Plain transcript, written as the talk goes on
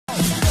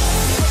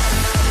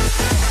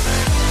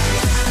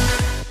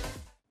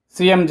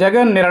CM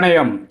Jagan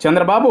నిర్ణయం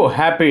Chandrababu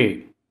happy.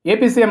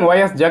 AP CM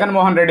YS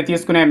Jaganmohan Reddy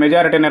తీసుకునే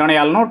majority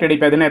నిర్ణయాలను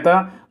టీడీపీ అధినేత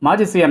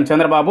మాజీ సీఎం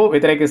చంద్రబాబు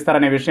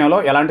వ్యతిరేకిస్తారనే విషయంలో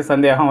ఎలాంటి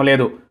సందేహం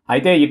లేదు.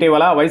 అయితే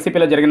ఇటీవల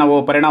వైసీపీలో జరిగిన ఓ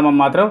పరిణామం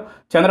మాత్రం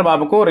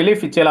చంద్రబాబుకు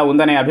రిలీఫ్ ఇచ్చేలా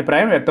ఉందనే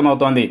అభిప్రాయం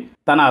వ్యక్తమవుతోంది.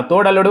 తన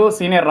తోడలుడు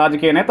సీనియర్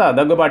రాజకీయ నేత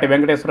దగ్గుబాటి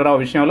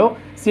వెంకటేశ్వరరావు విషయంలో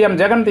సీఎం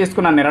జగన్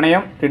తీసుకున్న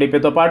నిర్ణయం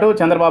టీడీపీతో పాటు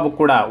చంద్రబాబుకు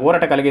కూడా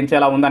ఊరట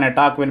కలిగించేలా ఉందనే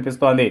టాక్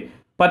వినిపిస్తోంది.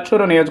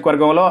 పచ్చూరు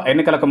నియోజకవర్గంలో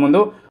ఎన్నికలకు ముందు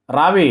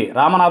రావి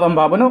రామనాథం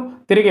బాబును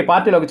తిరిగి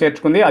పార్టీలోకి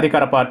చేర్చుకుంది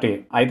అధికార పార్టీ.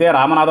 అయితే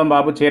రామనాథం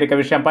బాబు చేరిక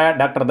విషయంపై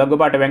డాక్టర్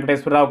దగ్గుబాటి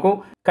వెంకటేశ్వరరావుకు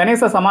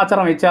కనీస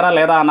సమాచారం ఇచ్చారా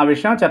లేదా అన్న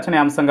విషయం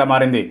చర్చనీయాంశంగా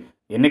మారింది.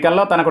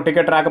 ఎన్నికల్లో తనకు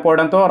టికెట్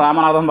రాకపోవడంతో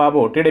రామనాథం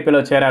బాబు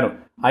టీడీపీలో చేరారు.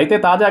 అయితే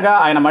తాజాగా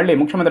ఆయన మళ్లీ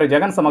ముఖ్యమంత్రి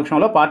జగన్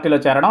సమక్షంలో పార్టీలో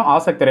చేరడం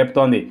ఆసక్తి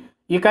రేపుతోంది.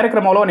 ఈ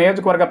కార్యక్రమంలో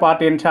నియోజకవర్గ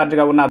పార్టీ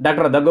ఇన్ఛార్జిగా ఉన్న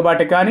డాక్టర్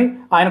దగ్గుబాటి కానీ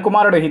ఆయన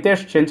కుమారుడు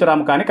హితేష్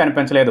చెంచురామ్ కానీ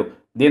కనిపించలేదు.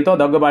 దీంతో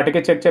దగ్గుబాటికి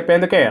చెక్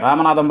చెప్పేందుకే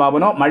రామనాథం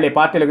బాబును మళ్లీ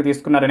పార్టీలోకి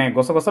తీసుకున్నారనే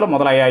గుసగుసలు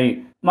మొదలయ్యాయి.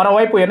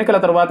 మరోవైపు ఎన్నికల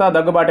తరువాత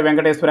దగ్గుబాటి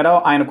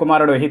వెంకటేశ్వరరావు ఆయన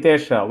కుమారుడు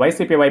హితేష్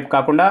వైసీపీ వైపు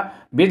కాకుండా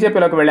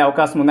బీజేపీలోకి వెళ్లే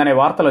అవకాశం ఉందనే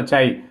వార్తలు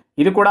వచ్చాయి.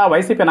 ఇది కూడా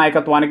వైసీపీ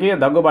నాయకత్వానికి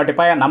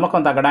దగ్గుబాటిపై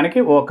నమ్మకం తగ్గడానికి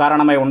ఓ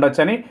కారణమై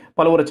ఉండొచ్చని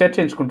పలువురు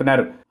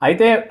చర్చించుకుంటున్నారు.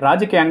 అయితే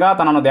రాజకీయంగా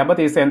తనను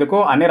దెబ్బతీసేందుకు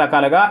అన్ని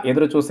రకాలుగా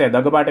ఎదురు చూసే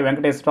దగ్గుబాటి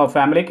వెంకటేశ్వరరావు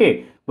ఫ్యామిలీకి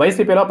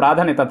వైసీపీలో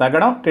ప్రాధాన్యత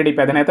తగ్గడం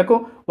టీడీపీ అధినేతకు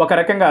ఒక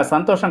రకంగా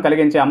సంతోషం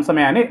కలిగించే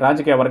అంశమే అని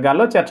రాజకీయ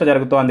వర్గాల్లో చర్చ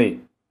జరుగుతోంది.